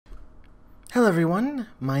Hello everyone,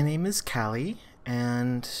 my name is Callie,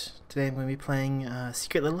 and today I'm going to be playing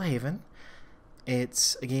Secret Little Haven.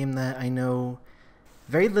 It's a game that I know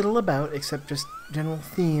very little about, except just general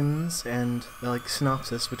themes and the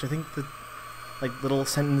synopsis, which I think the little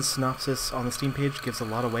sentence synopsis on the Steam page gives a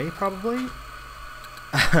lot away, probably.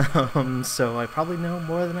 So I probably know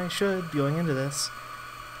more than I should going into this.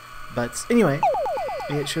 But anyway,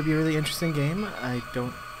 it should be a really interesting game. I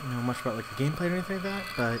don't know much about the gameplay or anything like that,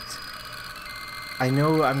 but I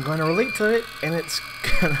know I'm going to relate to it, and it's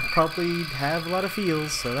going to probably have a lot of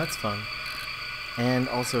feels, so that's fun. And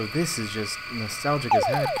also, this is just nostalgic as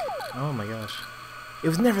heck. Oh my gosh. It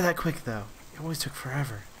was never that quick, though. It always took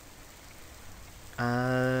forever.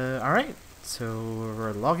 Alright. So,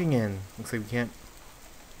 we're logging in. Looks like we can't...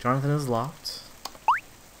 Jonathan is locked.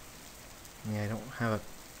 Yeah, I don't have a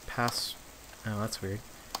pass... Oh, that's weird.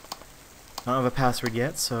 I don't have a password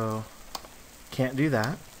yet, so... Can't do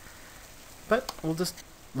that. But we'll just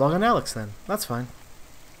log on Alex then. That's fine.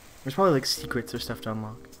 There's probably secrets or stuff to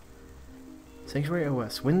unlock. Sanctuary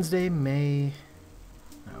OS. Wednesday, May...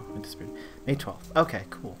 Oh, I disappeared. May 12th. Okay,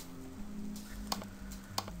 cool.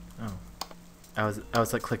 Oh. I was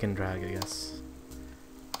click and drag, I guess.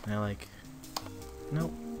 Can I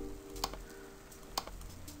Nope.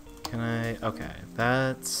 Can I... Okay,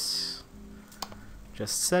 that's...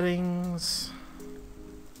 just settings.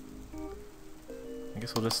 I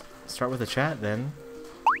guess we'll just start with the chat then.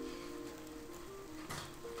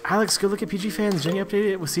 Alex, go look at PG Fans. Jenny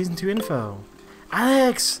updated it with Season 2 info.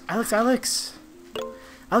 Alex! Alex, are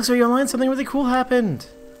you online? Something really cool happened.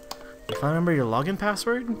 You finally remember your login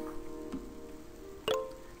password?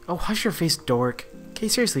 Oh, hush your face, dork. Okay,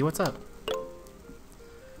 seriously, what's up?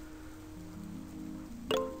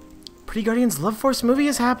 Pretty Guardians Love Force movie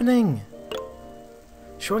is happening.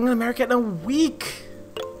 Showing in America in a week.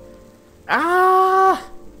 Ah!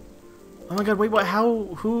 Oh my god, wait, what?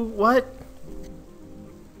 How? Who? What?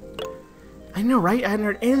 I know, right? I hadn't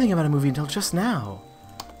heard anything about a movie until just now.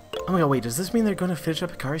 Oh my god, wait, does this mean they're going to finish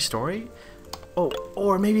up Hikari's story? Oh,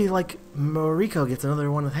 or maybe, Mariko gets another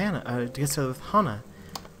one with gets together with Hana.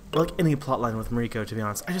 Or, any plotline with Mariko, to be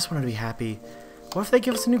honest. I just wanted to be happy. What if they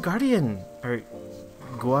give us a new Guardian? Or,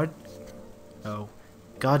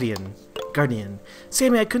 Guardian.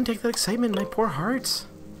 Sammy, I couldn't take that excitement in my poor heart.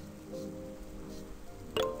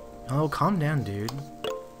 Oh, calm down, dude.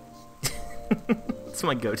 It's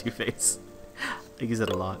my go-to face. I use it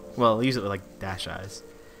a lot. Well, I use it with, dash eyes.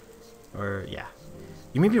 Or, yeah.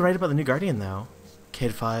 You may be right about the new Guardian, though.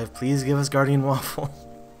 Kid 5, please give us Guardian Waffle.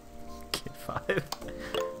 Kid 5.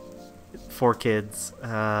 4 kids.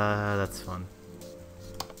 That's fun.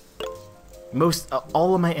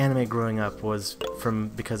 All of my anime growing up was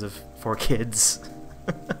because of 4 kids.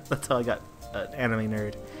 That's how I got an anime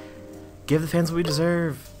nerd. Give the fans what we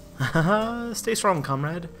deserve. Stay strong,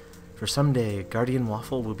 comrade. For someday, Guardian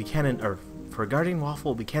Waffle will be canon, or for Guardian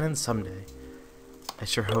Waffle will be canon someday. I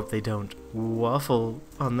sure hope they don't waffle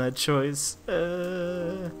on that choice.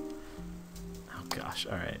 Oh gosh,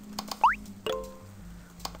 alright.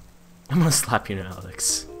 I'm gonna slap you now,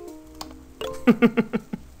 Alex. I'm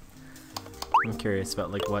curious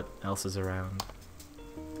about what else is around.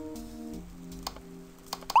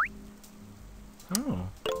 Oh,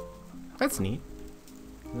 that's neat.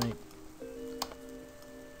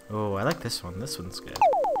 Oh, I like this one. This one's good.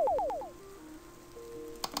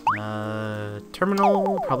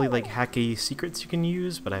 Terminal, probably hacky secrets you can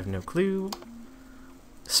use, but I have no clue.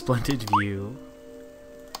 Splendid view.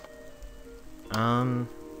 I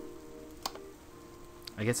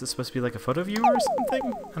guess it's supposed to be a photo viewer or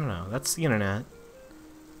something? I don't know. That's the internet.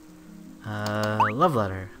 Love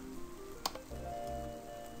letter.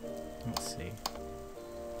 Let's see.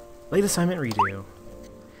 Late assignment redo.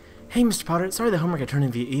 Hey, Mr. Potter, sorry the homework I turned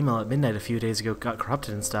in via email at midnight a few days ago got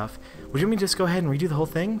corrupted and stuff. Would you want me to just go ahead and redo the whole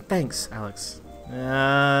thing? Thanks, Alex.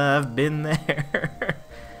 I've been there.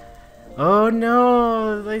 Oh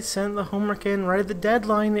no, they sent the homework in right at the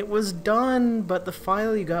deadline. It was done, but the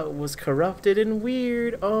file you got was corrupted and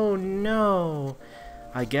weird. Oh no.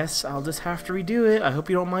 I guess I'll just have to redo it. I hope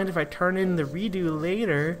you don't mind if I turn in the redo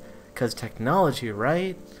later. 'Cause technology,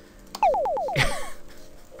 right?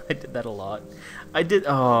 I did that a lot. I did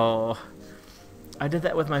that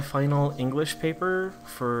with my final English paper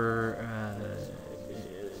for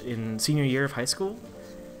in senior year of high school.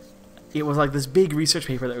 It was this big research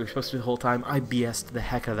paper that we were supposed to do the whole time. I BS'd the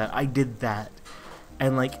heck out of that. I did that.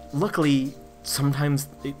 And luckily sometimes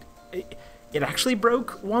it actually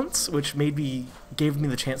broke once, which gave me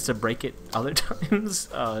the chance to break it other times.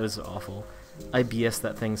 Oh, it was awful. I BS'd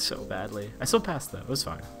that thing so badly. I still passed though. It was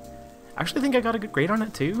fine. I actually think I got a good grade on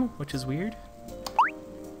it too, which is weird.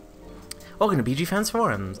 Welcome to BG Fans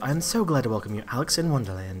Forums. I'm so glad to welcome you, Alex in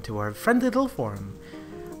Wonderland, to our friendly little forum.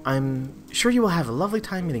 I'm sure you will have a lovely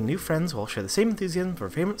time meeting new friends who all share the same enthusiasm for our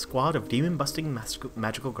favorite squad of demon-busting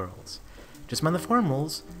magical girls. Just mind the forum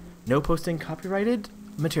rules. No posting copyrighted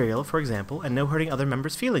material, for example, and no hurting other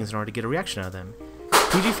members' feelings in order to get a reaction out of them.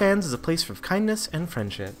 BG Fans is a place for kindness and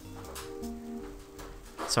friendship.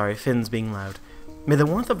 Sorry, Finn's being loud. May the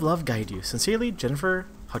warmth of love guide you. Sincerely, Jennifer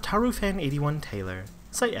HotaruFan81 Taylor.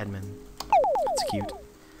 Site admin. That's cute.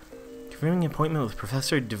 Confirming an appointment with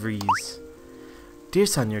Professor DeVries. Dear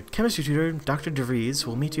son, your chemistry tutor, Dr. DeVries,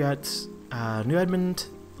 will meet you at New Edmond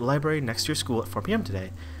Library next to your school at 4 p.m.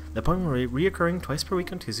 today. The appointment will be reoccurring twice per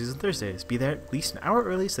week on Tuesdays and Thursdays. Be there at least an hour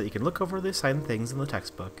early so that you can look over the assigned things in the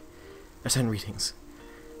textbook. Assigned readings.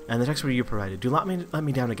 And the textbook you provided. Do not let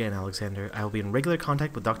me down again, Alexander. I will be in regular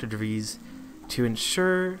contact with Dr. DeVries to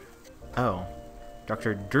ensure... Oh.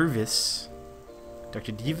 Dr. Dervis.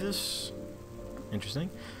 Dr. Davis? Interesting.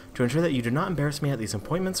 To ensure that you do not embarrass me at these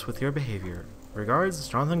appointments with your behavior. Regards,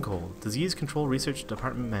 Jonathan Cole, Disease Control Research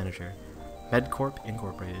Department Manager, MedCorp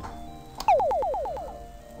Incorporated.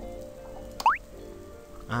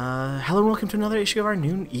 Hello and welcome to another issue of our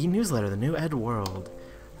new e-newsletter, The New Ed World.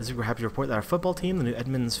 This week we're happy to report that our football team, the New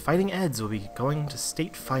Edmonds Fighting Eds, will be going to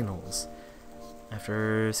state finals.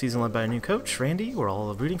 After a season led by a new coach, Randy, we're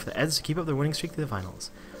all rooting for the Eds to keep up their winning streak to the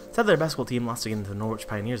finals. Sadly, their basketball team lost again to the Norwich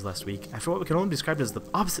Pioneers last week, after what we can only be described as the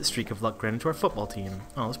opposite streak of luck granted to our football team.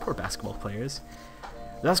 Oh, those poor basketball players.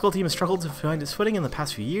 The basketball team has struggled to find its footing in the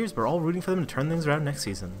past few years, but we're all rooting for them to turn things around next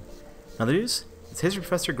season. Another news, it's History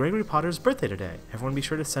Professor Gregory Potter's birthday today. Everyone be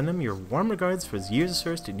sure to send him your warm regards for his years of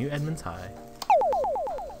service to New Edmonds High.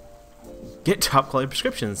 Get top quality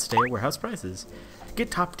prescriptions today at warehouse prices.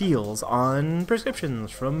 Get top deals on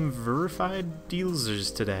prescriptions from verified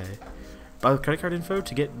dealers today. Buy with credit card info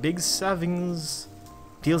to get big savings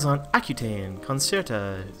deals on Accutane,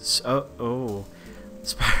 Concerta,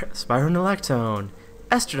 Spironolactone,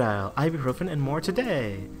 Estradiol, Ibuprofen, and more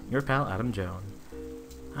today. Your pal Adam Joan.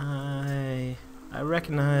 I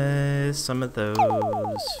recognize some of those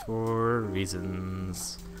for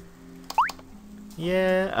reasons.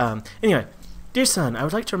 Yeah, anyway. Dear son, I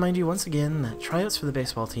would like to remind you once again that tryouts for the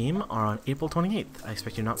baseball team are on April 28th. I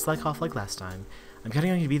expect you not slack off like last time. I'm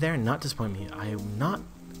counting on you to be there and not disappoint me. I am not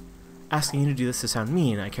asking you to do this to sound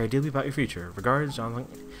mean. I care deeply about your future. Regards, Jonathan.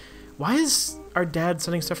 Why is our dad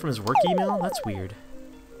sending stuff from his work email? That's weird.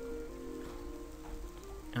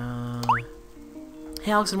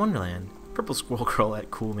 Hey, Alex in Wonderland. Purple Squirrel Girl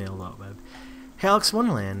at coolmail.web. Hey, Alex in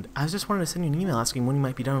Wonderland. I was just wanting to send you an email asking when you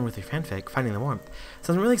might be done with your fanfic, Finding the Warmth.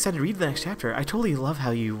 So I'm really excited to read the next chapter. I totally love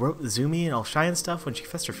how you wrote Zumi and all shy and stuff when she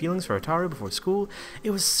confessed her feelings for Ataru before school.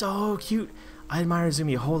 It was so cute. I admire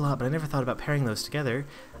Zumi a whole lot, but I never thought about pairing those together.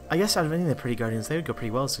 I guess out of any of the Pretty Guardians, they would go pretty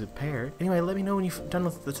well as a pair. Anyway, let me know when you've done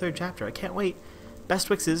with the third chapter. I can't wait. Best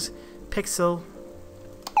Wixes, Pixel.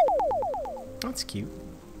 That's cute.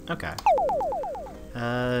 Okay.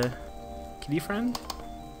 Kitty friend?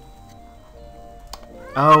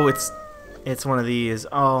 Oh, it's one of these.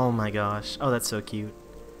 Oh my gosh. Oh, that's so cute.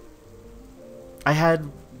 I had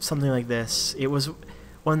something like this. It was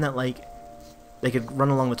one that, like, they could run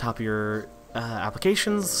along the top of your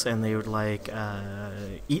applications, and they would, like,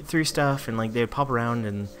 eat through stuff, and, like, they would pop around,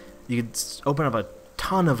 and you could open up a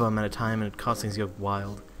ton of them at a time, and it'd cause things to go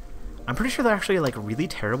wild. I'm pretty sure they're actually, like, really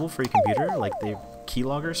terrible for your computer. Like, they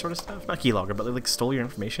keylogger sort of stuff. Not keylogger, but they, like, stole your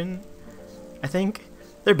information, I think.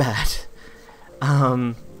 They're bad.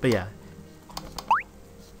 But yeah.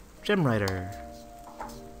 Gem Writer.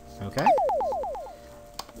 Okay.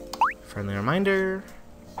 Friendly reminder.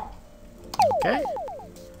 Okay.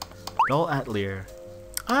 Doll Atelier.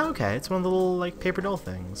 Oh, okay. It's one of the little, like, paper doll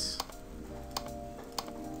things.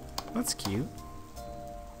 That's cute.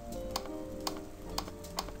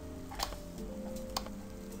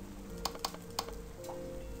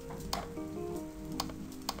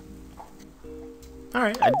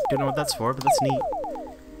 Alright, I don't know what that's for, but that's neat.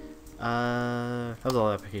 That was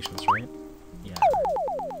all applications, right? Yeah.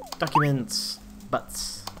 Documents.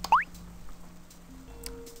 Butts.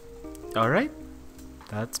 Alright.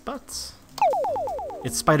 That's butts.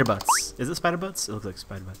 It's spider butts. Is it spider butts? It looks like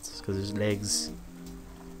spider butts, because there's legs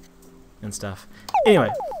and stuff.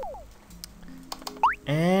 Anyway.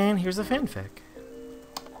 And here's a fanfic.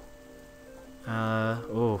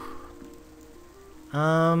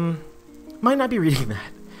 Might not be reading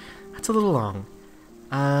that. That's a little long.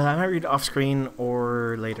 I might read off screen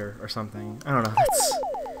or later or something. I don't know.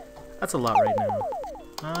 That's a lot right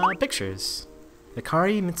now. Pictures.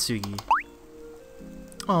 Hikari Mitsugi.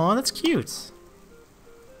 Aw, that's cute.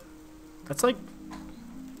 That's like...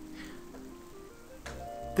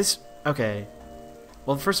 This Okay.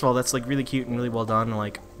 Well, first of all, that's like really cute and really well done. And,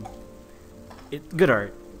 like, good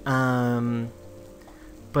art.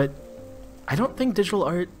 But I don't think digital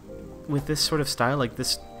art with this sort of style, like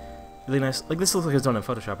this really nice, like this looks like it's done in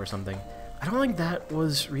Photoshop or something. I don't think that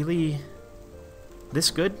was really this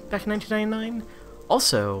good back in 1999.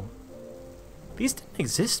 Also, these didn't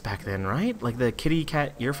exist back then, right? Like the kitty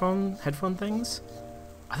cat headphone things?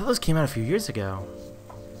 I thought those came out a few years ago.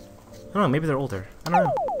 I don't know, maybe they're older. I don't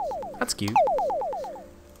know. That's cute.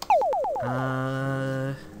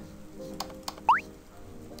 I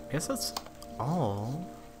guess that's all.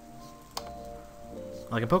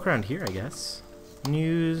 I can poke around here, I guess.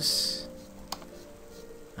 News.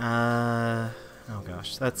 Oh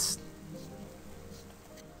gosh, that's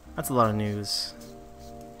a lot of news.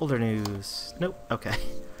 Older news. Nope. Okay.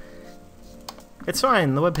 It's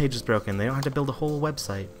fine. The webpage is broken. They don't have to build a whole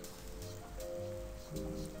website.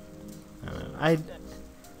 I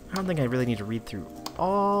don't think I really need to read through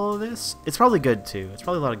all this. It's probably good too. It's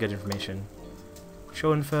probably a lot of good information.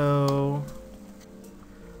 Show info.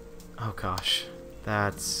 Oh gosh,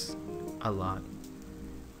 that's a lot.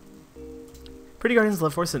 Pretty Guardians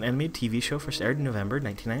Love Force, an animated TV show, first aired in November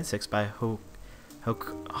 1996 by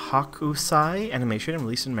Hokusai Animation and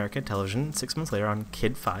released in American television 6 months later on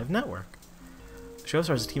Kid 5 Network. The show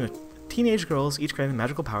stars a team of teenage girls, each granted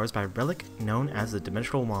magical powers by a relic known as the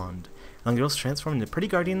Dimensional Wand. Young girls transform into pretty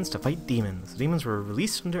guardians to fight demons. The demons were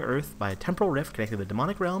released into Earth by a temporal rift connecting the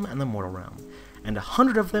demonic realm and the mortal realm, and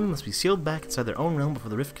 100 of them must be sealed back inside their own realm before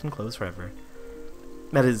the rift can close forever.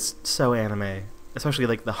 That is so anime. Especially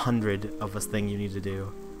like the 100 of us thing you need to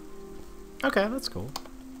do. Okay, that's cool.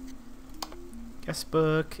 Guest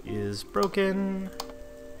book is broken.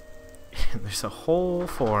 There's a whole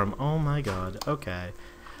form. Oh my god. Okay.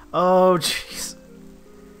 Oh jeez.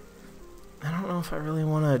 I don't know if I really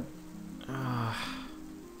want to.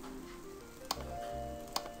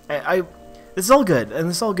 This is all good, and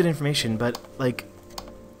this is all good information, but like.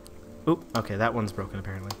 Oop. Okay, that one's broken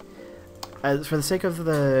apparently. For the sake of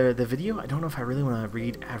the video, I don't know if I really want to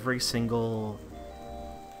read every single,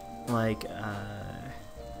 like,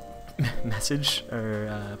 message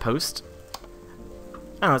or post.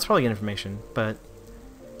 I don't know, it's probably good information, but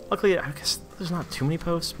luckily, I guess there's not too many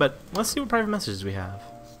posts, but let's see what private messages we have.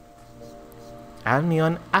 Add me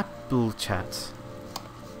on Apple Chat.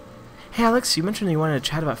 Hey Alex, you mentioned you wanted to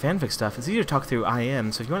chat about fanfic stuff. It's easier to talk through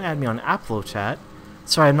IM, so if you want to add me on Apple Chat...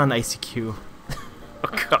 Sorry, I'm not an ICQ.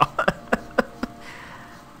 Oh god.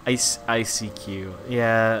 ICQ.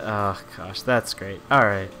 Yeah, oh gosh, that's great.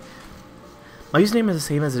 Alright. My username is the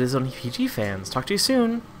same as it is on PG Fans. Talk to you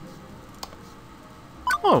soon.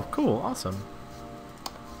 Oh, cool, awesome.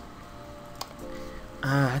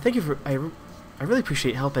 Thank you for... I really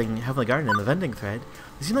appreciate helping Heavenly Garden in the vending thread.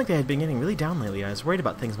 They seem like they had been getting really down lately, and I was worried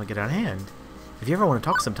about things might get out of hand. If you ever want to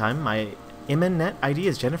talk sometime, my MNNet ID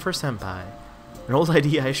is Jennifer Senpai. An old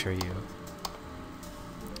ID, I assure you.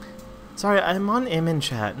 Sorry, I'm on MN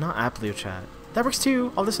Chat, not Applio Chat. That works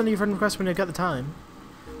too. I'll just send you a friend request when I've got the time.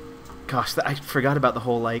 Gosh, I forgot about the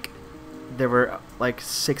whole, like, there were, like,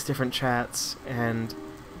 6 different chats, and,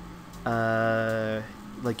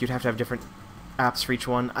 like, you'd have to have different apps for each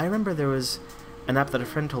one. I remember there was an app that a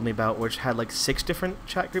friend told me about which had, like, 6 different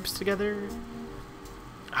chat groups together.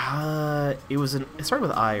 It started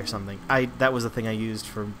with I or something. That was the thing I used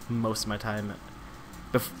for most of my time.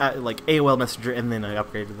 Like, AOL Messenger, and then I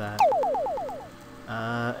upgraded that.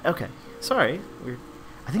 Okay. Sorry.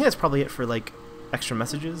 I think that's probably it for, like, extra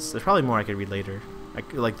messages. There's probably more I could read later.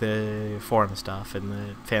 Like the forum stuff and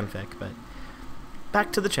the fanfic, but...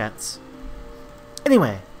 Back to the chats.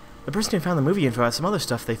 Anyway, the person who found the movie info has some other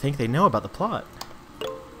stuff they think they know about the plot.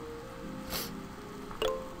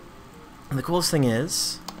 And the coolest thing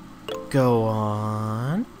is... Go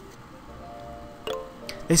on...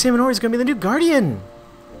 They say Minori's gonna be the new Guardian!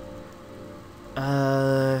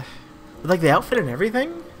 With, like, the outfit and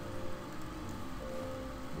everything?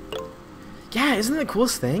 Yeah, isn't that the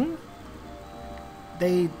coolest thing?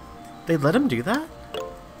 They let him do that?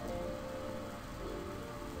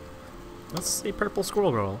 Let's see, Purple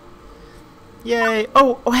Squirrel Girl. Yay!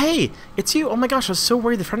 Oh, hey! It's you! Oh my gosh, I was so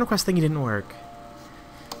worried the friend request thingy didn't work.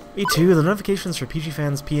 Me too, the notifications for PG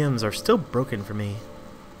Fans PMs are still broken for me.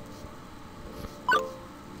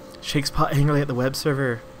 Shakes pot angrily at the web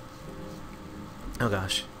server. Oh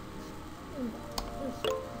gosh.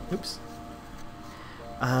 Oops.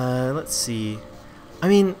 Let's see. I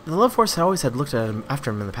mean, the Love Force always had looked at him after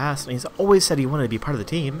him in the past, and he's always said he wanted to be part of the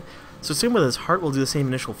team. So assume with his heart will do the same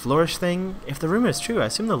initial flourish thing. If the rumor is true, I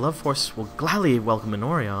assume the Love Force will gladly welcome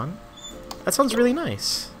Minori on. That sounds really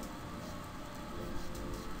nice.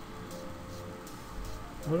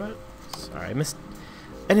 What Sorry, I missed...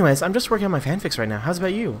 Anyways, I'm just working on my fanfics right now. How's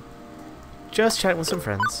about you? Just chatting with some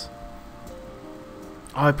friends.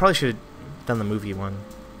 Oh, I probably should have done the movie one.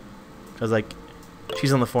 I was like,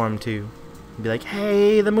 she's on the forum too. Be like,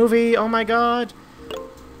 hey, the movie, oh my god.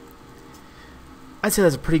 I'd say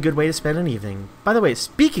that's a pretty good way to spend an evening. By the way,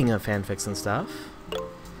 speaking of fanfics and stuff,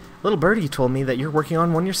 little birdie told me that you're working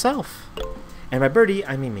on one yourself. And by birdie,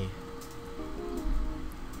 I mean me.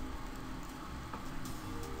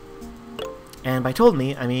 And by told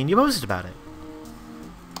me, I mean you posted about it.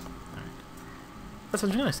 Alright. That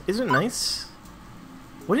sounds really nice. Isn't it nice?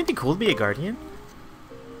 Wouldn't it be cool to be a guardian?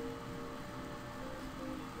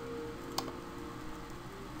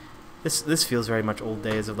 This feels very much old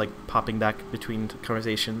days of like popping back between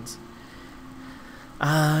conversations.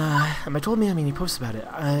 And by told me, I mean you posted about it.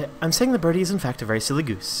 I'm saying the birdie is in fact a very silly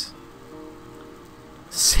goose.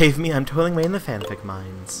 Save me, I'm toiling away in the fanfic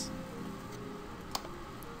mines.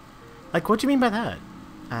 Like, what do you mean by that?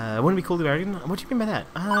 Wouldn't it be cool to be guardian? What do you mean by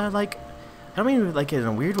that? Like, I don't mean like in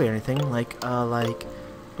a weird way or anything. Like, I'm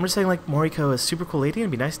just saying like Moriko is a super cool lady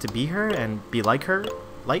and it'd be nice to be her and be like her.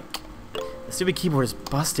 Like, the stupid keyboard is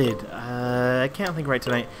busted. I can't think right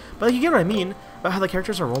tonight. But like, you get what I mean about how the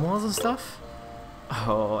characters are role models and stuff.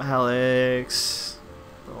 Oh, Alex.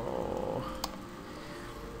 Oh.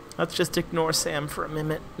 Let's just ignore Sam for a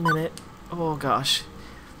minute. Oh gosh.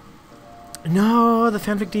 No, the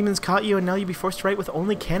fanfic demons caught you and now you'll be forced to write with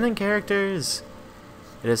only canon characters.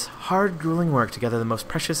 It is hard, grueling work to gather the most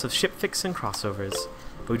precious of shipfics and crossovers.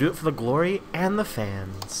 But we do it for the glory and the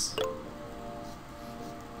fans.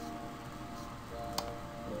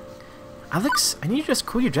 Alex, I need you to just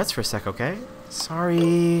cool your jets for a sec, okay?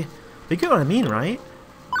 Sorry. But you get what I mean, right?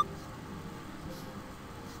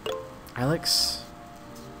 Alex?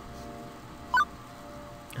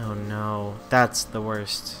 Oh no, that's the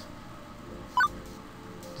worst.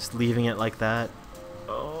 Just leaving it like that.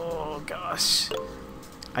 Oh gosh.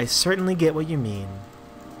 I certainly get what you mean.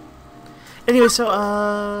 Anyway, so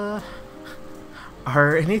are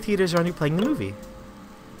any theaters around you playing the movie?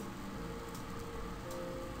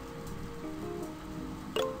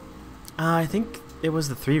 I think it was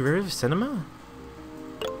the Three Rivers Cinema?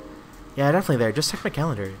 Yeah, definitely there. Just check my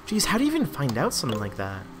calendar. Jeez, how do you even find out something like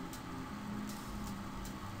that?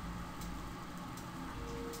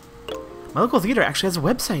 My local theater actually has a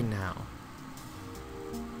website now.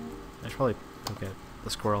 I should probably poke at the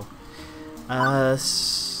squirrel.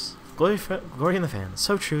 Glory in the fans.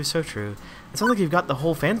 So true, so true. It sounds like you've got the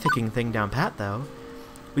whole fanficking thing down pat, though.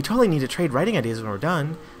 We totally need to trade writing ideas when we're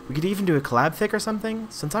done. We could even do a collab fic or something,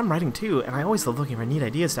 since I'm writing too, and I always love looking for neat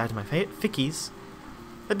ideas to add to my fickies.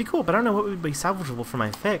 That'd be cool, but I don't know what would be salvageable for my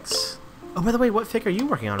fics. Oh, by the way, what fic are you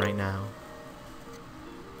working on right now?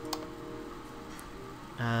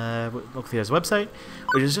 Look through his website,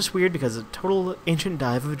 which is just weird because a total ancient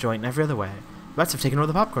dive of a joint in every other way. The bats have taken over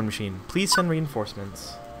the popcorn machine. Please send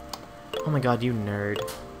reinforcements. Oh my god, you nerd.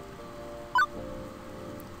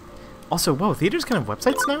 Also, whoa, theaters can have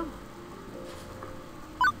websites now?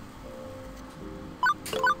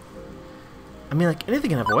 I mean, like, anything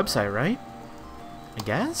can have a website, right? I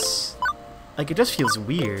guess? Like, it just feels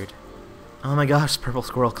weird. Oh my gosh, Purple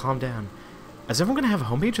Squirrel, calm down. Is everyone gonna have a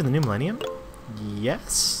homepage in the new millennium?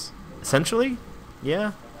 Yes. Essentially?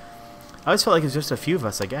 Yeah. I always felt like it was just a few of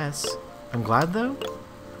us, I guess. I'm glad, though.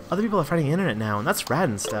 Other people are finding the internet now, and that's rad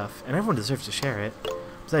and stuff, and everyone deserves to share it.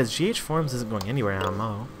 Besides, GH Forums isn't going anywhere now,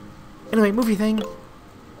 Mo. Anyway, movie thing.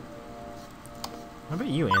 How about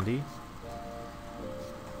you, Andy?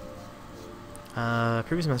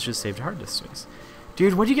 Previous messages saved to hard disk space.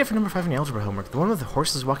 Dude, what do you get for number 5 in your algebra homework? The one with the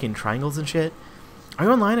horses walking in triangles and shit? Are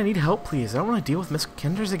you online? I need help, please. I don't want to deal with Miss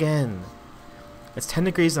Kenders again. It's 10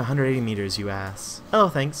 degrees and 180 meters, you ass. Oh,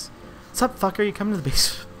 thanks. What's up, fucker? You coming to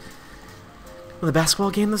the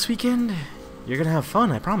basketball game this weekend? You're gonna have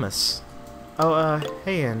fun, I promise. Oh,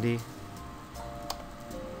 hey, Andy.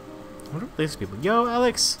 What are these people? Yo,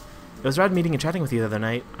 Alex! It was rad meeting and chatting with you the other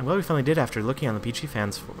night. I'm glad we finally did after looking on the PG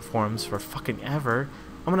fans forums for fucking ever.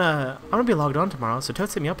 I'm gonna be logged on tomorrow, so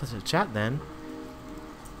totes hit me up with a chat then.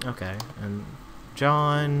 Okay, and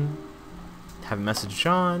John, haven't messaged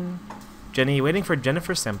John. Jenny, waiting for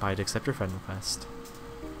Jennifer Senpai to accept your friend request.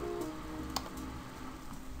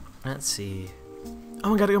 Let's see.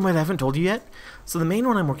 Oh, I gotta go, I haven't told you yet. So the main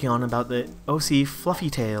one I'm working on about the OC Fluffy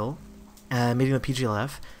Tail, meeting the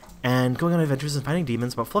PGLF, and going on adventures and finding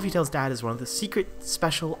demons, but Fluffy Tail's dad is one of the secret,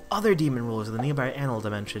 special, other demon rulers of the nearby Annal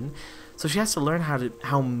dimension. So she has to learn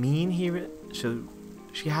how mean he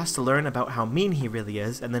really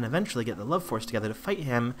is, and then eventually get the Love Force together to fight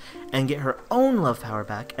him and get her own love power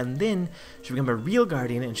back, and then she becomes a real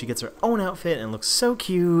guardian and she gets her own outfit and looks so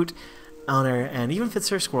cute. on her, and even fits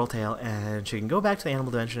her squirrel tail, and she can go back to the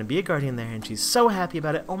animal dimension and be a guardian there, and she's so happy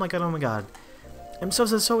about it. Oh my god, oh my god. I'm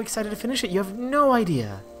so excited to finish it. You have no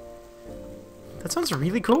idea. That sounds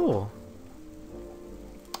really cool.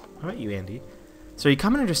 How about you, Andy? So you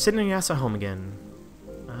coming and just sitting on your ass at home again?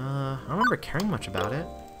 I don't remember caring much about it.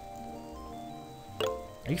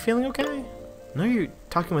 Are you feeling okay? I know you're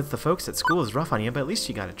talking with the folks at school is rough on you, but at least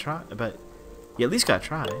you gotta try. But you at least gotta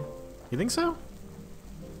try. You think so?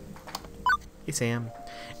 Hey, Sam.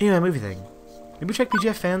 Anyway, movie thing. Maybe check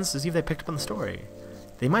PGF fans to see if they picked up on the story.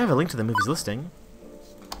 They might have a link to the movie's listing.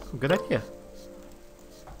 Good idea.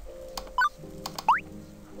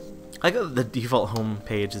 I like the default home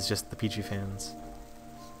page is just the PG fans.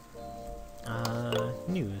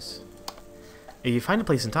 News. If you find a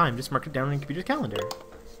place in time, just mark it down on your computer's calendar.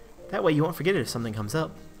 That way you won't forget it if something comes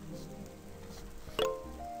up.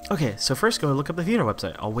 Okay, so first go look up the theater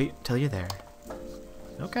website. I'll wait till you're there.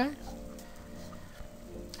 Okay.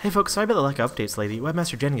 Hey folks, sorry about the lack of updates lately.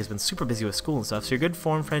 Webmaster Jenny has been super busy with school and stuff, so your good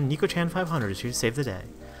forum friend NicoChan500 is here to save the day.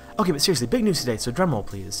 Okay, but seriously, big news today, so drumroll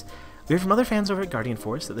please. We heard from other fans over at Guardian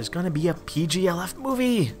Force that there's gonna be a PGLF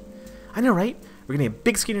movie! I know, right? We're gonna get a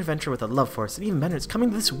big screen adventure with a Love Force, and even better, it's coming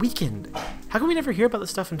this weekend! How can we never hear about this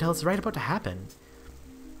stuff until it's right about to happen?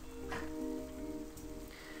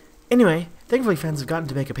 Anyway, thankfully fans have gotten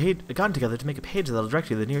together to make a page that'll direct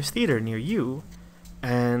you to the nearest theater near you,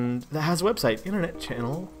 and that has a website, internet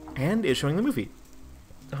channel, and is showing the movie.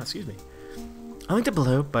 Oh, excuse me. I linked it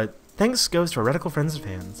below, but thanks goes to our radical friends and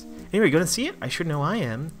fans. Anyway, you gonna see it? I sure know I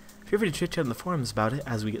am. Feel free to chit-chat in the forums about it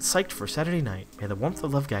as we get psyched for Saturday night. May the warmth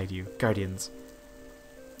of love guide you, Guardians.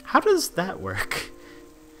 How does that work?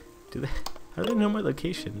 How do they know my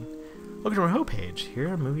location? Welcome to our homepage. Here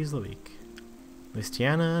are movies of the week.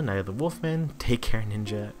 Lustiana, Night of the Wolfman, Take Care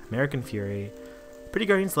Ninja, American Fury, Pretty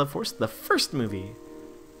Guardians Love Force, the first movie.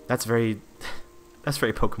 That's very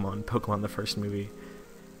Pokemon. Pokemon, the first movie.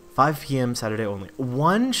 5 p.m. Saturday only.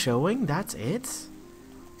 One showing? That's it?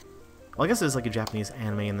 Well, I guess it was like a Japanese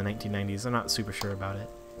anime in the 1990s. I'm not super sure about it.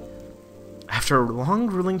 After a long,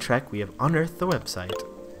 grueling trek, we have unearthed the website.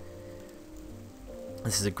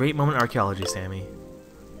 This is a great moment in archaeology, Sammy.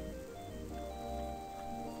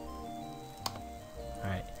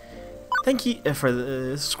 Alright. Thank you for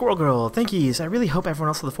the Squirrel Girl. Thank yous. I really hope everyone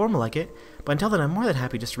else on the forum will like it. But until then, I'm more than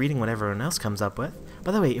happy just reading what everyone else comes up with.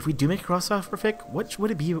 By the way, if we do make a crossover fic, what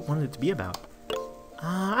would it want it to be about?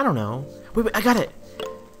 I don't know. Wait, I got it!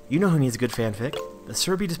 You know who needs a good fanfic? The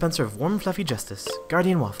Surby dispenser of warm, fluffy justice,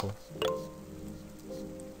 Guardian Waffle.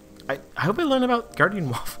 I hope I learn about Guardian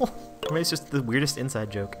Waffle. Or maybe it's just the weirdest inside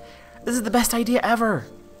joke. This is the best idea ever!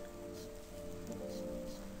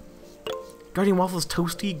 Guardian Waffle's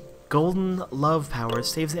toasty, golden love power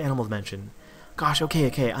saves the animal dimension. Gosh,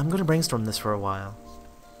 okay, I'm gonna brainstorm this for a while.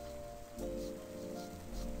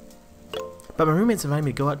 But my roommates invited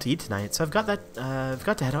me to go out to eat tonight, so I've got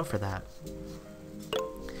to head out for that.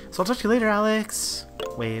 So I'll talk to you later, Alex.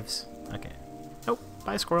 Waves. Okay. Oh,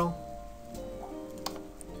 bye, squirrel.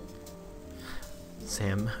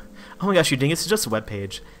 Sam. Oh my gosh, you dingus, it's just a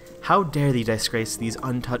webpage. How dare thee disgrace these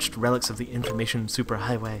untouched relics of the information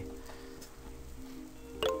superhighway?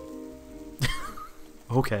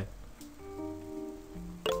 Okay.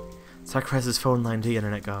 Sacrifices phone line to the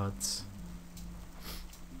internet gods.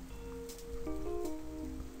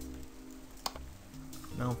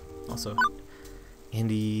 No, also.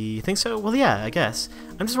 Andy, you think so? Well, yeah, I guess.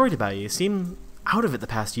 I'm just worried about you. You seem out of it the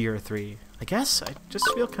past year or 3. I guess I just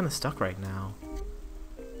feel kind of stuck right now.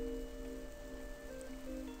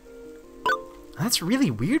 That's really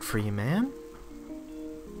weird for you, man.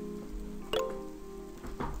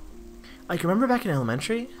 Like, remember back in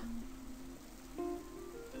elementary?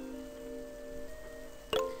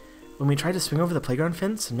 When we tried to swing over the playground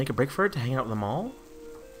fence and make a break for it to hang out in the mall?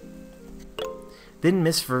 Then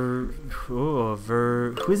Miss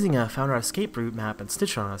Verhuizinga found our escape route map and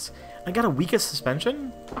stitched on us. I got a week of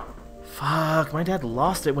suspension? Fuck, my dad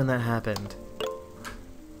lost it when that happened.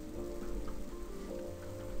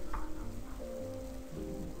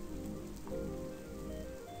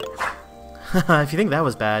 If you think that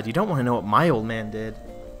was bad, you don't want to know what my old man did.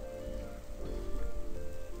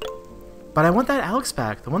 But I want that Alex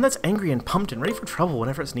back, the one that's angry and pumped and ready for trouble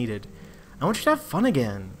whenever it's needed. I want you to have fun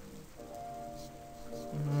again.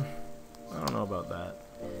 I don't know about that.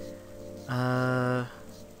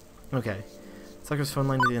 Okay. Sucker's phone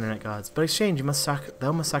line to the internet gods. But exchange,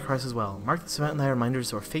 thou must sacrifice as well. Mark this event in thy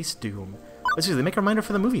reminders or face doom. But seriously, make a reminder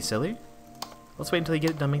for the movie, silly. Let's wait until you get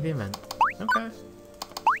it done, make the event. Okay.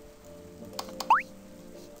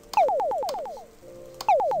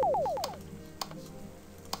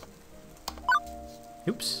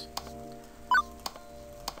 Oops.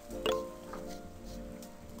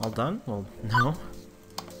 All done? Well, no.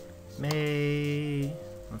 May...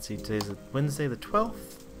 Let's see, today's Wednesday the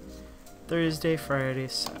 12th. Thursday, Friday,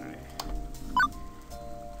 Saturday.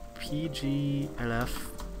 PGLF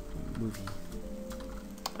movie.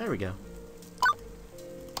 There we go.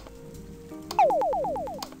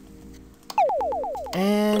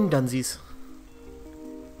 And dunsies.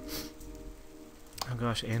 Oh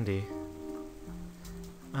gosh, Andy.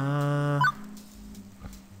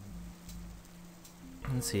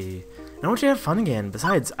 Let's see. I want you to have fun again.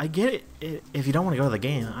 Besides, I get it if you don't want to go to the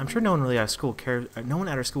game. I'm sure no one really out of school cares. No one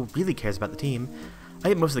at our school really cares about the team. I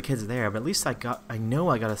get most of the kids there, but at least I know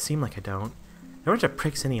I gotta seem like I don't. They're a bunch of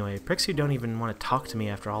pricks anyway. Pricks who don't even want to talk to me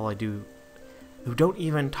after all I do. Who don't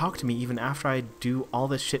even talk to me even after I do all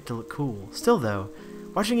this shit to look cool. Still though,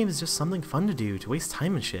 watching games is just something fun to do, to waste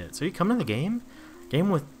time and shit. So you coming to the game? Game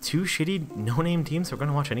with two shitty no-name teams we're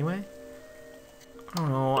gonna watch anyway? I don't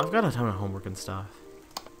know, I've got a ton of homework and stuff.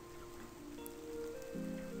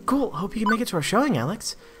 Cool, hope you can make it to our showing,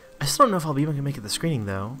 Alex. I still don't know if I'll be able to make it to the screening,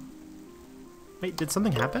 though. Wait, did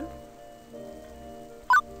something happen?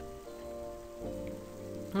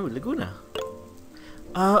 Oh, Laguna.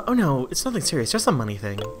 Oh no, it's nothing serious, just a money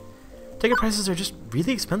thing. Ticket prices are just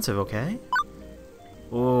really expensive, okay?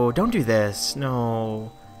 Oh, don't do this,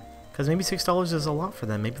 no. Because maybe $6 is a lot for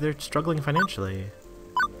them, maybe they're struggling financially.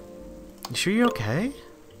 You sure you're okay?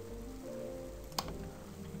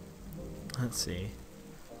 Let's see.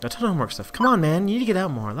 A ton of homework stuff. Come on, man. You need to get out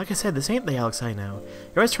more. Like I said, this ain't the Alex I know.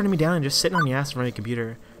 You're always turning me down and just sitting on your ass in front of your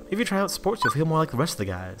computer. Maybe if you try out sports, you'll feel more like the rest of the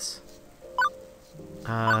guys.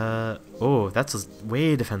 Oh, that's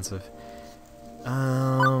way defensive.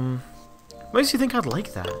 What makes you think I'd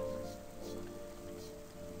like that?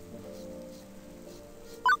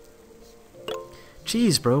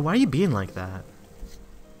 Jeez, bro. Why are you being like that?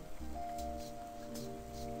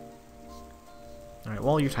 Alright,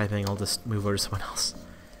 while you're typing, I'll just move over to someone else.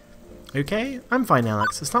 Okay? I'm fine,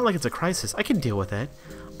 Alex. It's not like it's a crisis. I can deal with it.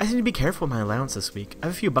 I just need to be careful with my allowance this week. I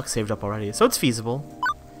have a few bucks saved up already, so it's feasible.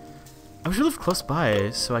 I wish you lived close by,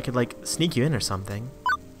 so I could, like, sneak you in or something.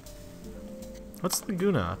 What's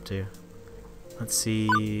Laguna up to? Let's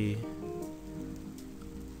see...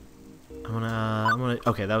 I'm gonna...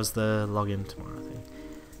 Okay, that was the login tomorrow thing.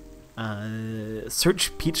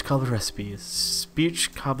 Search peach cobbler recipes.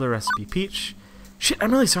 Peach cobbler recipe. Peach... Shit,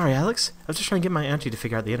 I'm really sorry, Alex. I was just trying to get my auntie to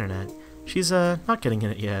figure out the internet. She's, not getting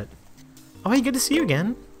in it yet. Oh, hey, good to see you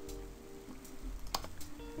again.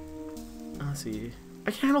 Let's see.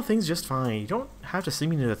 I can handle things just fine. You don't have to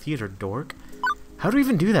sneak me into the theater, dork. How do we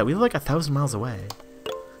even do that? We live like 1,000 miles away.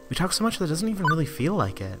 We talk so much that it doesn't even really feel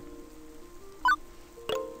like it.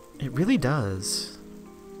 It really does.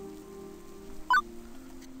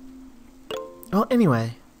 Well,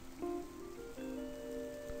 anyway.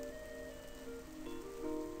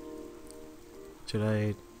 Should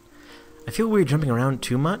I feel weird jumping around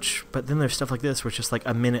too much, but then there's stuff like this where it's just like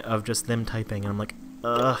a minute of just them typing, and I'm like,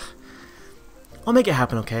 ugh. I'll make it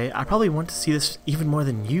happen, okay? I probably want to see this even more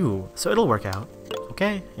than you, so it'll work out.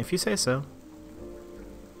 Okay, if you say so.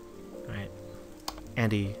 Alright.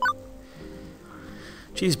 Andy.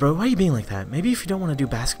 Jeez, bro, why are you being like that? Maybe if you don't want to do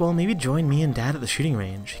basketball, maybe join me and Dad at the shooting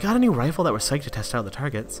range. He got a new rifle that we're psyched to test out the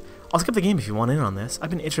targets. I'll skip the game if you want in on this. I've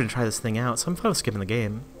been itching to try this thing out, so I'm fine with skipping the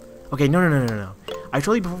game. Okay, no. I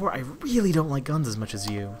told you before, I really don't like guns as much as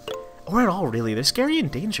you. Or at all, really. They're scary and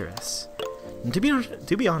dangerous. And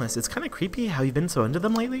to be honest, it's kind of creepy how you've been so into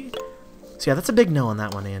them lately. So yeah, that's a big no on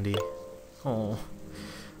that one, Andy. Oh.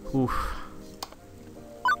 Oof.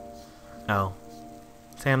 Oh.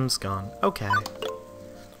 Sam's gone. Okay.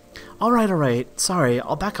 Alright. Sorry,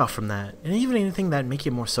 I'll back off from that. And even anything that'd make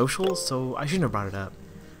you more social, so I shouldn't have brought it up.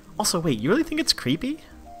 Also, wait, you really think it's creepy?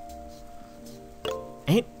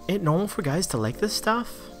 Ain't it normal for guys to like this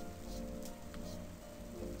stuff?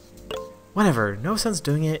 Whatever, no sense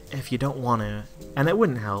doing it if you don't want to, and it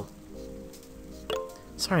wouldn't help.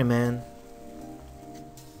 Sorry, man.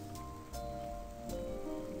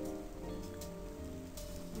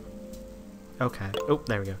 Okay. Oh,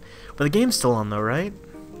 there we go. But the game's still on though, right?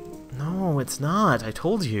 No, it's not. I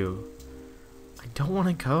told you. I don't want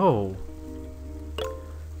to go.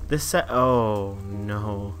 Oh,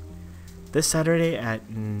 no. This Saturday at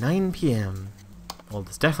 9 p.m. Well,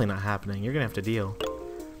 it's definitely not happening. You're gonna have to deal.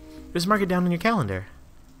 Just mark it down on your calendar.